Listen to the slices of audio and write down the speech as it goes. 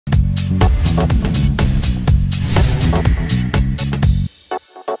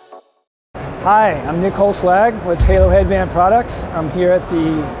Hi, I'm Nick Holslag with Halo Headband Products. I'm here at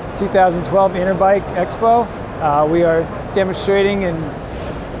the 2012 Interbike Expo. We are demonstrating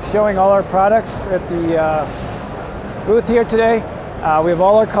and showing all our products at the booth here today. We have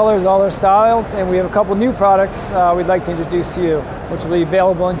all our colors, all our styles, and we have a couple new products we'd like to introduce to you, which will be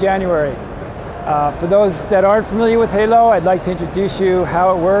available in January. For those that aren't familiar with Halo, I'd like to introduce you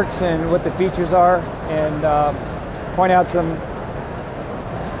how it works and what the features are, and point out some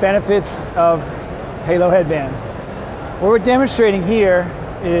benefits of Halo Headband. What we're demonstrating here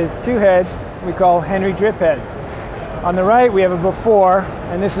is two heads we call Henry drip heads. On the right we have a before,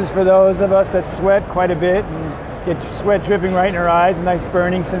 and this is for those of us that sweat quite a bit and get sweat dripping right in our eyes, a nice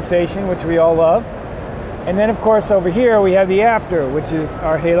burning sensation which we all love. And then of course over here we have the after, which is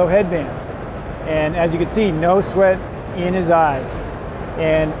our Halo Headband. And as you can see, no sweat in his eyes.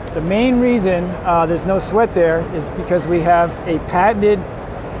 And the main reason there's no sweat there is because we have a patented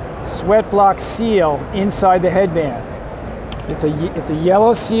sweat block seal inside the headband. It's a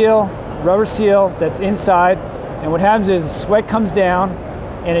yellow seal, rubber seal that's inside, and what happens is sweat comes down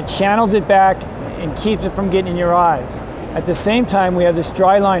and it channels it back and keeps it from getting in your eyes. At the same time, we have this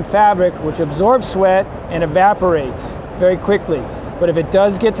dry line fabric which absorbs sweat and evaporates very quickly. But if it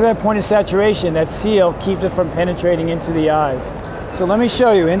does get to that point of saturation, that seal keeps it from penetrating into the eyes. So let me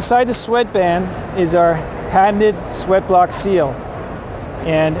show you. Inside the sweatband is our patented sweat block seal.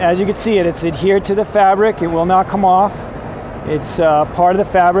 And as you can see, it's adhered to the fabric. It will not come off. It's part of the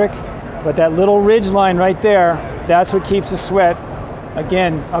fabric, but that little ridge line right there, that's what keeps the sweat,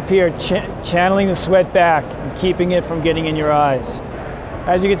 again, up here, channeling the sweat back and keeping it from getting in your eyes.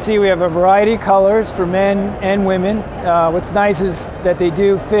 As you can see, we have a variety of colors for men and women. What's nice is that they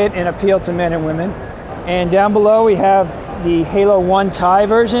do fit and appeal to men and women. And down below we have the Halo 1 tie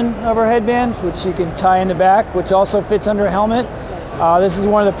version of our headband, which you can tie in the back, which also fits under a helmet. This is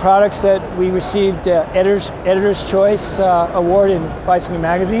one of the products that we received Editor's Choice Award in Bicycling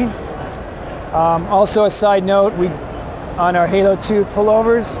Magazine. Also a side note, on our Halo 2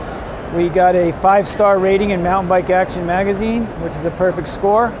 pullovers, we got a 5-star rating in Mountain Bike Action Magazine, which is a perfect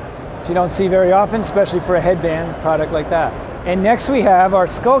score, which you don't see very often, especially for a headband product like that. And next we have our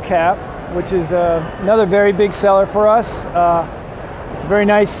skull cap, which is another very big seller for us. It's a very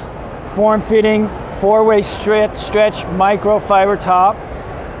nice form-fitting, 4-way stretch microfiber top.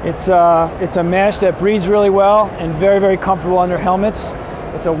 It's a mesh that breathes really well and very, very comfortable under helmets.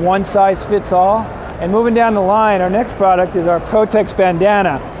 It's a one-size-fits-all. And moving down the line, our next product is our Protex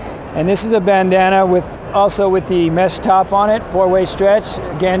Bandana. And this is a bandana also with the mesh top on it, 4-way stretch.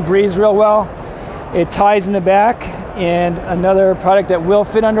 Again, breathes real well. It ties in the back, and another product that will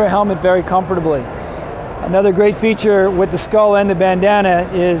fit under a helmet very comfortably. Another great feature with the skull and the bandana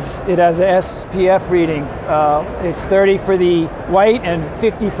is it has a SPF reading. It's 30 for the white and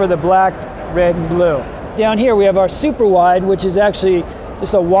 50 for the black, red, and blue. Down here we have our super wide, which is actually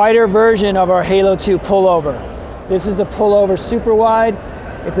just a wider version of our Halo 2 pullover. This is the pullover super wide.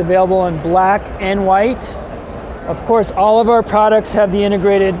 It's available in black and white. Of course, all of our products have the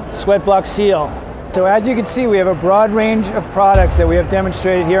integrated sweat block seal. So as you can see, we have a broad range of products that we have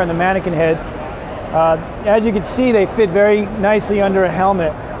demonstrated here on the mannequin heads. As you can see, they fit very nicely under a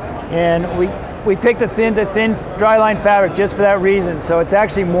helmet, and we picked the thin dry line fabric just for that reason. So it's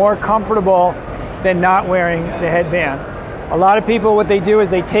actually more comfortable than not wearing the headband. A lot of people, what they do is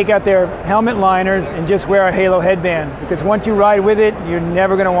they take out their helmet liners and just wear a Halo headband, because once you ride with it, you're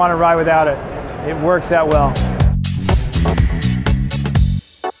never going to want to ride without it. It works that well.